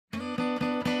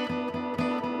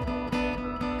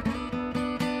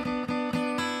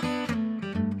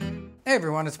Hey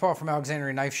everyone, it's Paul from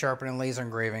Alexandria Knife Sharpening and Laser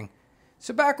Engraving.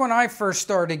 So back when I first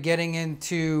started getting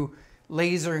into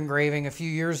laser engraving a few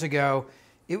years ago,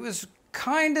 it was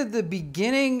kind of the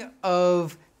beginning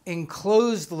of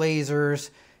enclosed lasers,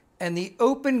 and the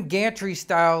open gantry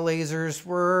style lasers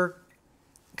were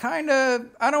kind of,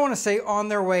 I don't want to say on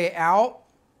their way out,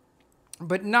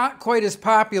 but not quite as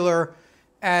popular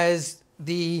as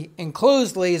the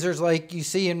enclosed lasers like you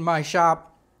see in my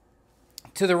shop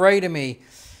to the right of me.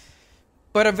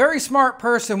 But a very smart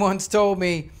person once told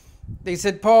me, they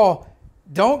said, Paul,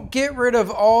 don't get rid of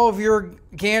all of your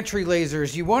gantry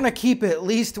lasers. You want to keep at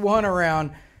least one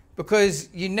around, because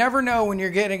you never know when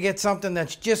you're going to get something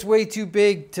that's just way too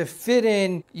big to fit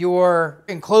in your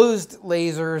enclosed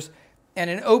lasers. And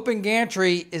an open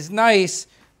gantry is nice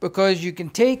because you can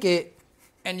take it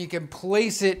and you can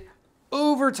place it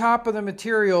over top of the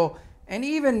material and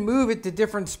even move it to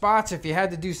different spots if you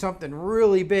had to do something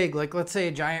really big, like let's say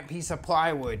a giant piece of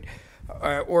plywood,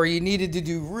 or you needed to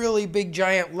do really big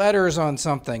giant letters on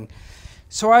something.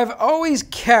 So I've always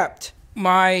kept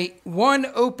my one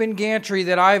open gantry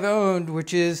that I've owned,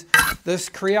 which is this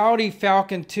Creality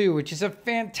Falcon 2, which is a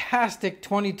fantastic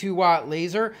 22 watt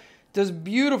laser. Does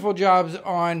beautiful jobs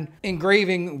on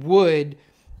engraving wood,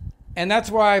 and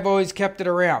that's why I've always kept it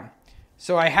around.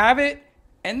 So I have it.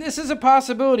 And this is a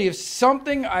possibility of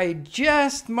something I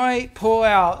just might pull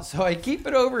out. So I keep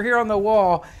it over here on the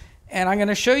wall, and I'm going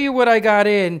to show you what I got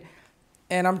in.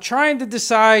 And I'm trying to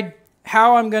decide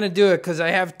how I'm going to do it, because I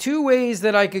have two ways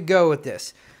that I could go with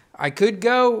this. I could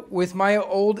go with my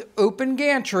old open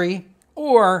gantry,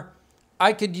 or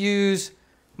I could use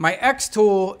my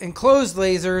X-Tool enclosed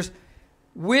lasers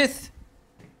with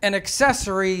an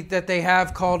accessory that they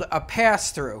have called a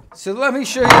pass-through. So let me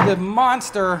show you the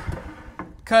monster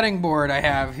cutting board I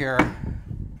have here.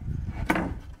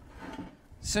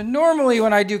 So normally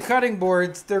when I do cutting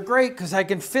boards, they're great because I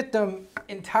can fit them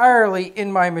entirely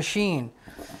in my machine.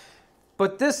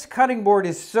 But this cutting board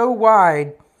is so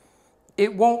wide,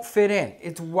 it won't fit in.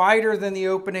 It's wider than the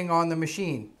opening on the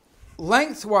machine.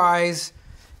 Lengthwise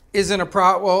isn't a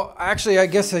problem. Well, actually, I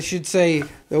guess I should say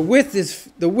the width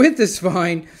is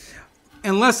fine,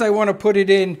 unless I want to put it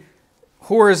in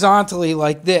horizontally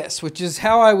like this, which is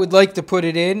how I would like to put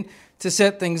it in to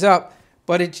set things up,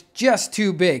 but it's just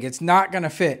too big. It's not going to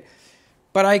fit.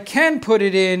 But I can put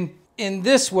it in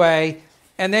this way,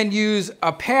 and then use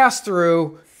a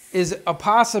pass-through is a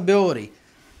possibility.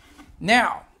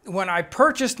 Now, when I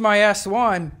purchased my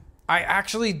S1, I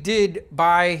actually did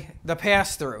buy the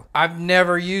pass-through. I've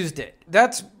never used it.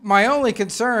 That's my only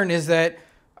concern, is that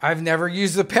I've never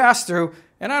used the pass-through,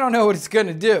 and I don't know what it's going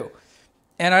to do.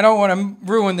 And I don't want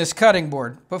to ruin this cutting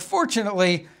board. But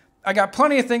fortunately, I got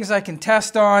plenty of things I can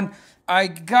test on. I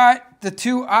got the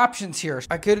two options here.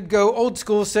 I could go old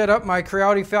school, set up my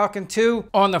Creality Falcon 2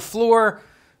 on the floor,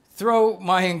 throw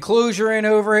my enclosure in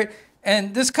over it.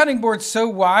 And this cutting board's so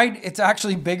wide, it's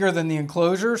actually bigger than the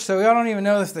enclosure. So I don't even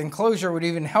know if the enclosure would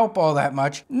even help all that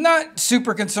much. Not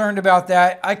super concerned about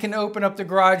that. I can open up the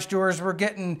garage doors. We're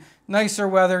getting nicer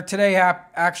weather. Today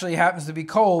actually happens to be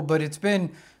cold, but it's been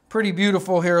pretty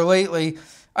beautiful here lately.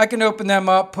 I can open them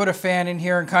up, put a fan in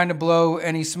here, and kind of blow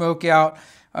any smoke out.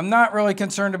 I'm not really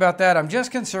concerned about that. I'm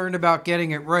just concerned about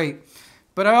getting it right.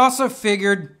 But I also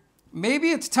figured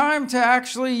maybe it's time to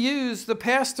actually use the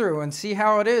pass-through and see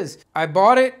how it is. I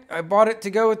bought it to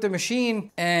go with the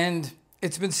machine, and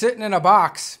it's been sitting in a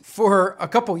box for a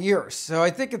couple years. So I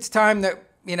think it's time that,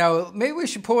 maybe we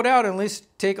should pull it out and at least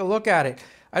take a look at it.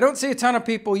 I don't see a ton of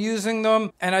people using them,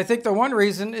 and I think the one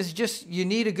reason is just you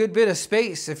need a good bit of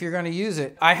space if you're going to use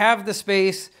it. I have the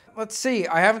space. Let's see.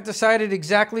 I haven't decided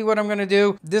exactly what I'm going to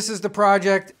do. This is the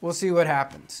project. We'll see what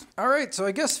happens. All right, so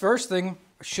I guess first thing,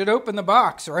 I should open the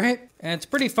box, right? And it's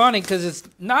pretty funny because it's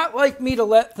not like me to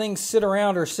let things sit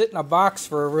around or sit in a box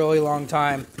for a really long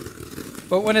time.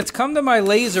 But when it's come to my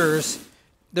lasers,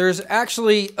 there's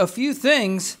actually a few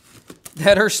things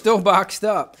that are still boxed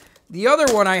up. The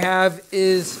other one I have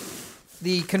is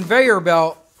the conveyor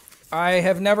belt. I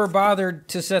have never bothered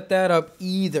to set that up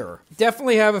either.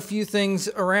 Definitely have a few things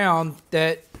around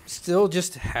that still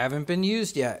just haven't been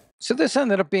used yet. So this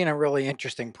ended up being a really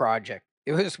interesting project.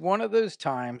 It was one of those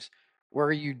times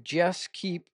where you just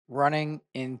keep running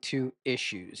into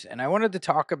issues. And I wanted to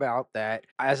talk about that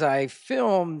as I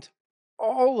filmed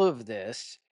all of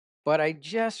this. But I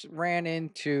just ran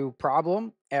into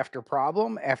problem after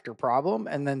problem after problem,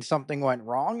 and then something went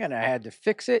wrong and I had to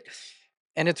fix it.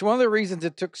 And it's one of the reasons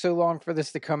it took so long for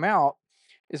this to come out,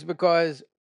 is because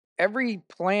every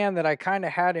plan that I kind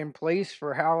of had in place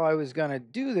for how I was going to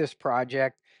do this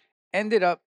project ended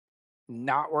up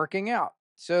not working out.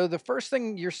 So the first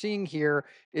thing you're seeing here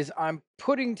is I'm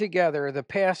putting together the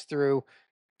pass through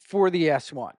for the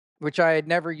S1, which I had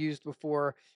never used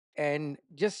before. And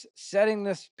just setting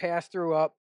this pass through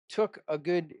up took a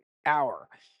good hour.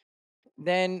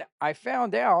 Then I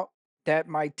found out that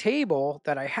my table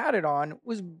that I had it on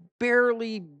was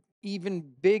barely even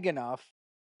big enough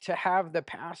to have the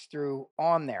pass through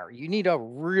on there. You need a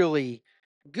really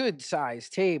good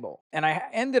sized table. And I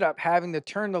ended up having to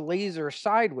turn the laser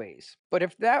sideways. But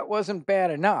if that wasn't bad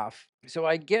enough, so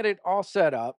I get it all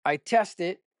set up, I test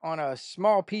it on a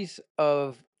small piece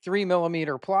of 3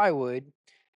 millimeter plywood.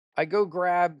 I go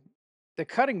grab the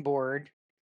cutting board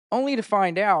only to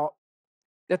find out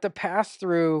that the pass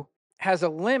through has a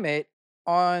limit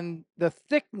on the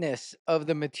thickness of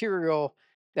the material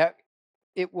that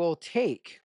it will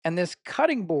take. And this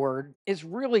cutting board is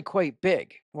really quite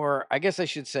big, or I guess I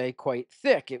should say quite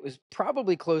thick. It was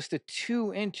probably close to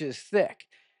 2 inches thick,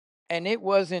 and it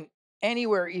wasn't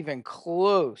anywhere even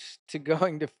close to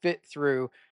going to fit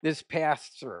through this pass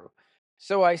through.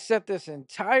 So I set this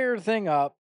entire thing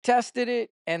up, tested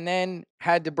it, and then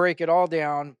had to break it all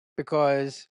down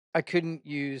because I couldn't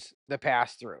use the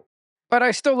pass through. But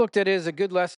I still looked at it as a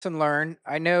good lesson learned.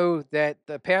 I know that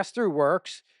the pass through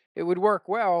works, it would work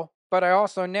well, but I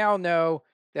also now know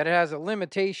that it has a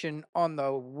limitation on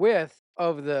the width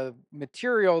of the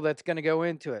material that's going to go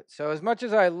into it. So, as much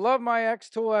as I love my X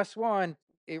Tool S1,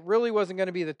 it really wasn't going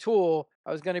to be the tool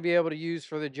I was going to be able to use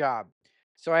for the job.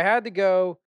 So, I had to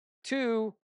go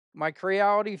to my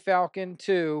Creality Falcon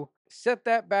 2, set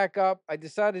that back up. I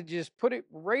decided to just put it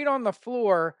right on the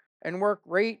floor and work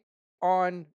right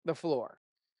on the floor.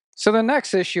 So the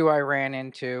next issue I ran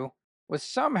into was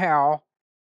somehow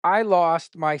I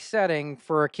lost my setting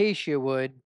for acacia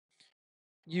wood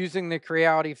using the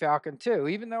Creality Falcon 2.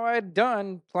 Even though I had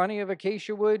done plenty of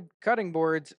acacia wood cutting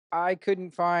boards, I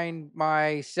couldn't find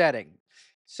my setting.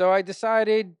 So I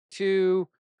decided to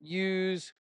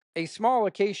use a small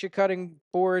acacia cutting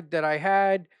board that I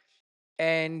had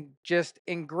and just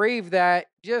engrave that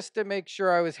just to make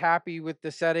sure I was happy with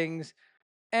the settings,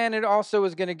 and it also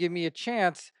is going to give me a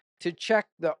chance to check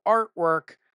the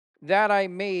artwork that I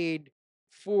made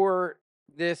for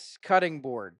this cutting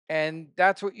board. And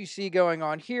that's what you see going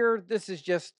on here. This is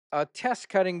just a test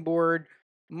cutting board,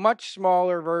 much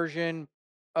smaller version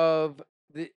of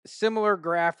the similar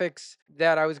graphics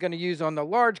that I was going to use on the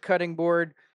large cutting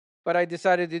board. But I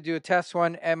decided to do a test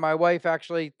one, and my wife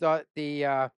actually thought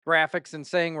the graphics and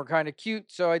saying were kind of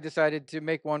cute. So I decided to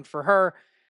make one for her.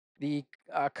 The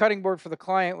cutting board for the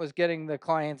client was getting the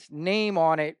client's name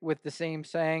on it with the same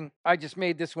saying. I just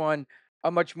made this one a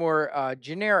much more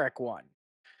generic one.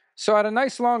 So I had a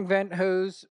nice long vent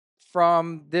hose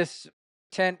from this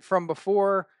tent from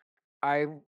before. I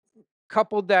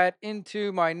coupled that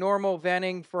into my normal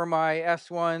venting for my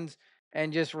S1s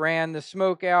and just ran the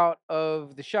smoke out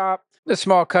of the shop. The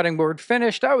small cutting board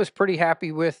finished. I was pretty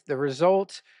happy with the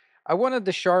results. I wanted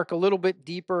the shark a little bit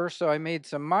deeper, so I made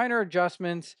some minor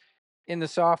adjustments in the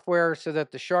software so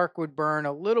that the shark would burn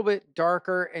a little bit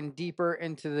darker and deeper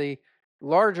into the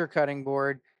larger cutting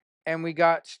board. And we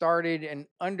got started and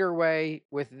underway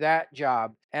with that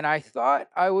job. And I thought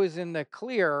I was in the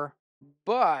clear,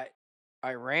 but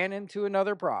I ran into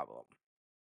another problem.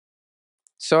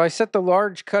 So I set the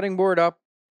large cutting board up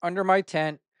under my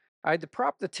tent. I had to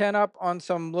prop the tent up on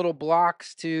some little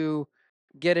blocks to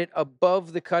get it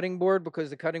above the cutting board because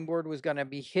the cutting board was going to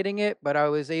be hitting it, but I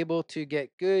was able to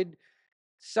get good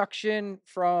suction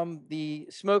from the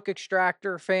smoke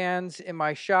extractor fans in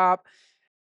my shop.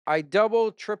 I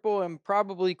double, triple, and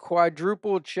probably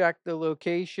quadruple checked the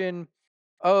location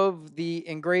of the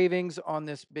engravings on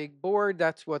this big board.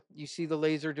 That's what you see the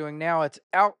laser doing now. It's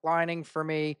outlining for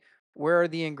me where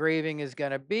the engraving is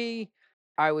going to be.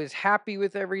 I was happy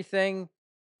with everything,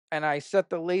 and I set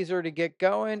the laser to get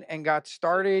going and got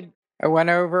started. I went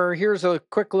over, here's a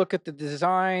quick look at the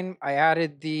design. I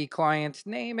added the client's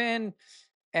name in,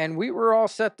 and we were all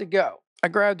set to go. I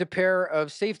grabbed a pair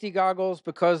of safety goggles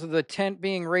because of the tent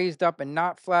being raised up and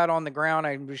not flat on the ground.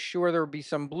 I was sure there would be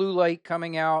some blue light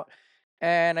coming out.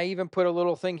 And I even put a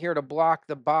little thing here to block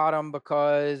the bottom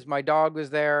because my dog was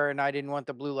there and I didn't want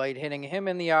the blue light hitting him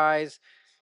in the eyes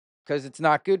because it's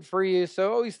not good for you.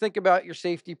 So always think about your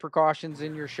safety precautions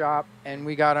in your shop. And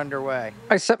we got underway.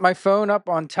 I set my phone up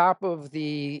on top of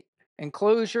the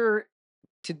enclosure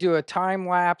to do a time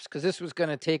lapse because this was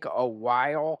going to take a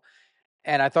while,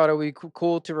 and I thought it would be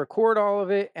cool to record all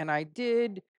of it, and I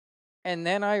did. And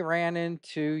then I ran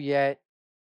into yet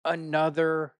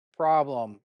another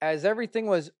problem. As everything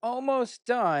was almost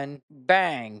done,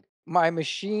 bang, my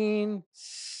machine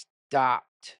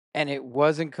stopped. and it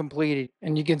wasn't completed.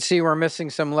 And you can see we're missing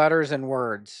some letters and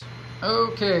words.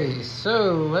 Okay,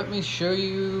 so let me show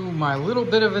you my little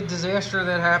bit of a disaster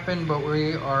that happened, but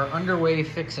we are underway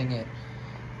fixing it.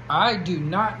 I do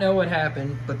not know what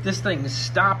happened, but this thing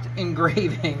stopped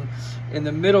engraving in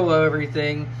the middle of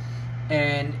everything,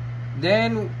 and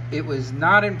then it was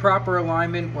not in proper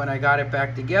alignment when I got it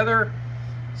back together.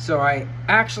 So I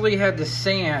actually had to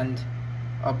sand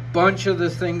a bunch of the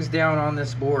things down on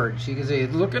this board. So you can see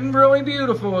it's looking really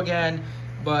beautiful again,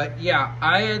 but yeah,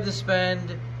 I had to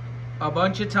spend a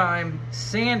bunch of time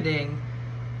sanding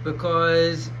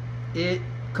because it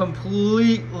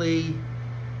completely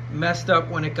messed up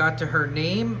when it got to her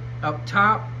name up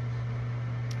top,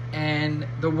 and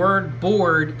the word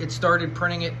board, it started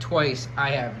printing it twice.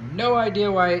 I have no idea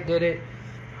why it did it.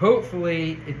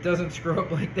 Hopefully it doesn't screw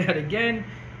up like that again,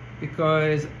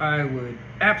 because I would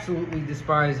absolutely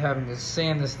despise having to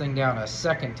sand this thing down a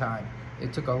second time.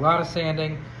 It took a lot of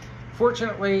sanding.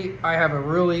 Fortunately, I have a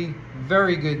really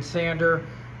very good sander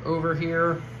over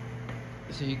here.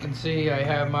 So you can see I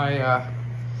have my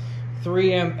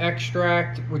 3M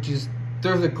extract, which is,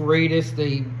 they're the greatest.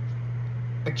 They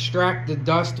extract the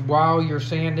dust while you're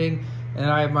sanding. And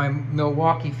I have my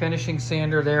Milwaukee finishing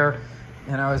sander there.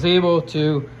 And I was able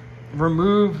to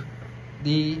remove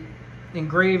the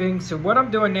engraving. So what I'm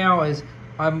doing now is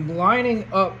I'm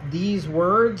lining up these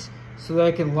words so that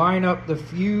I can line up the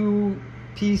few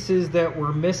pieces that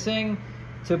were missing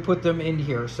to put them in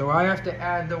here. So I have to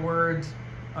add the words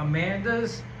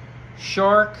Amanda's,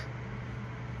 shark,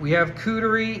 we have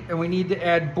cootery, and we need to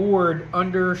add board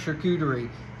under charcuterie.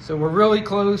 So we're really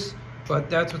close, but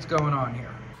that's what's going on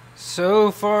here.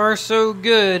 So far, so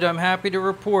good. I'm happy to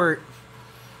report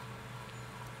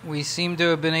we seem to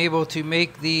have been able to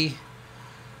make the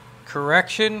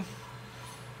correction.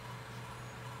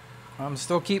 I'm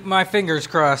still keeping my fingers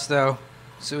crossed though.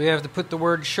 So we have to put the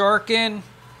word shark in,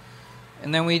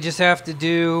 and then we just have to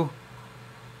do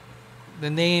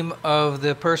the name of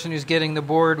the person who's getting the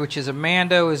board, which is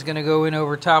Amanda, is going to go in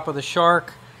over top of the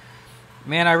shark.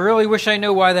 Man, I really wish I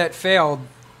knew why that failed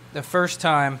the first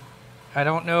time. I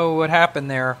don't know what happened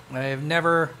there. I have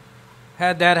never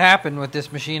had that happen with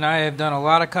this machine. I have done a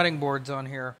lot of cutting boards on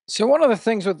here. So one of the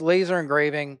things with laser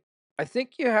engraving, I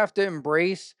think you have to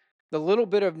embrace the little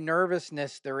bit of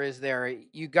nervousness there is there.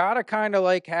 You got to kind of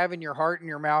like having your heart in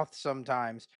your mouth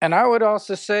sometimes. And I would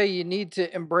also say you need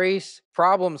to embrace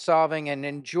problem solving and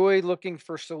enjoy looking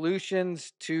for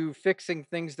solutions to fixing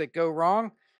things that go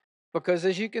wrong. Because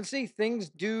as you can see, things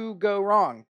do go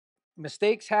wrong.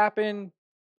 Mistakes happen,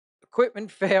 equipment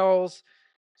fails.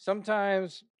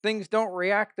 Sometimes things don't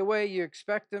react the way you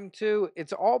expect them to.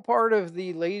 It's all part of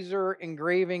the laser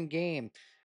engraving game.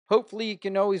 Hopefully you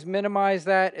can always minimize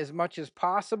that as much as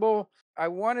possible. I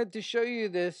wanted to show you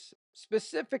this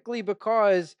specifically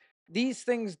because these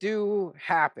things do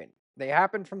happen. They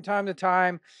happen from time to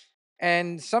time.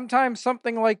 And sometimes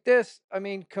something like this, I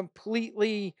mean,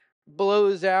 completely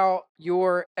blows out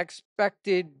your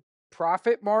expected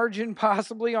profit margin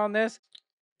possibly on this.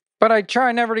 But I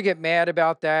try never to get mad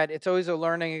about that. It's always a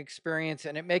learning experience,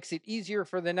 and it makes it easier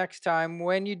for the next time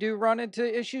when you do run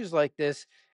into issues like this.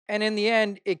 And in the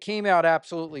end, it came out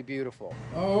absolutely beautiful.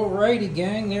 Alrighty,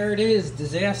 gang, there it is.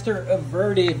 Disaster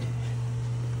averted.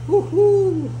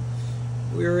 Woohoo!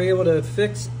 We were able to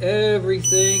fix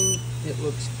everything. It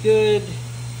looks good.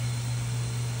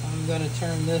 I'm gonna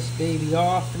turn this baby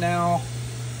off now.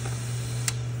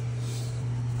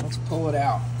 Let's pull it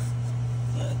out.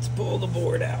 Let's pull the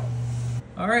board out.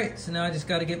 All right, so now I just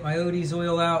got to get my Odie's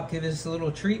oil out, give this a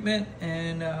little treatment,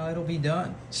 and it'll be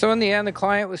done. So in the end, the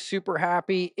client was super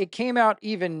happy. It came out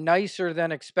even nicer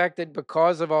than expected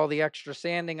because of all the extra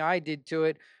sanding I did to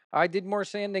it. I did more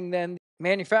sanding than the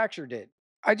manufacturer did.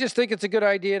 I just think it's a good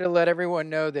idea to let everyone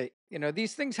know that, you know,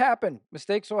 these things happen.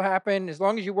 Mistakes will happen. As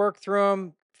long as you work through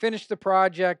them, finish the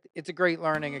project, it's a great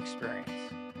learning experience.